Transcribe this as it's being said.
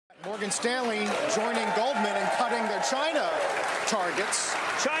Morgan Stanley joining Goldman and cutting their China targets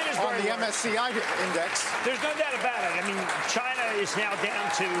China's on the MSCI index. There's no doubt about it. I mean, China is now down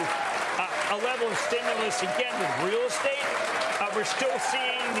to a level of stimulus again with real estate. We're still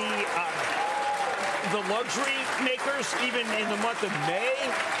seeing the luxury makers, even in the month of May,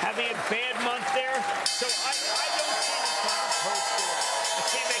 having a bad month there. So I don't see the China post-store. I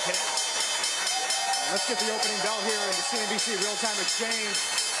can't make it out. Let's get the opening bell here in the CNBC real-time exchange.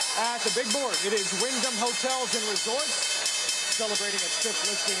 At the big board, it is Wyndham Hotels and Resorts celebrating its 5th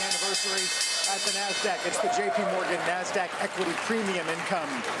listing anniversary at the Nasdaq. It's the JP Morgan Nasdaq Equity Premium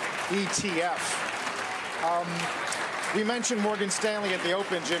Income ETF. We mentioned Morgan Stanley at the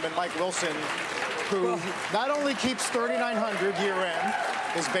open, Jim, and Mike Wilson, who not only keeps 3,900 year-end,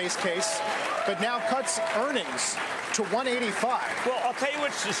 his base case, but now cuts earnings to 185. Well, I'll tell you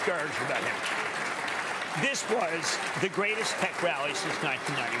what's discouraging about him. This was the greatest tech rally since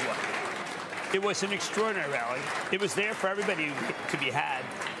 1991. It was an extraordinary rally. It was there for everybody to be had,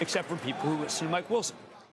 except for people who listen to Mike Wilson.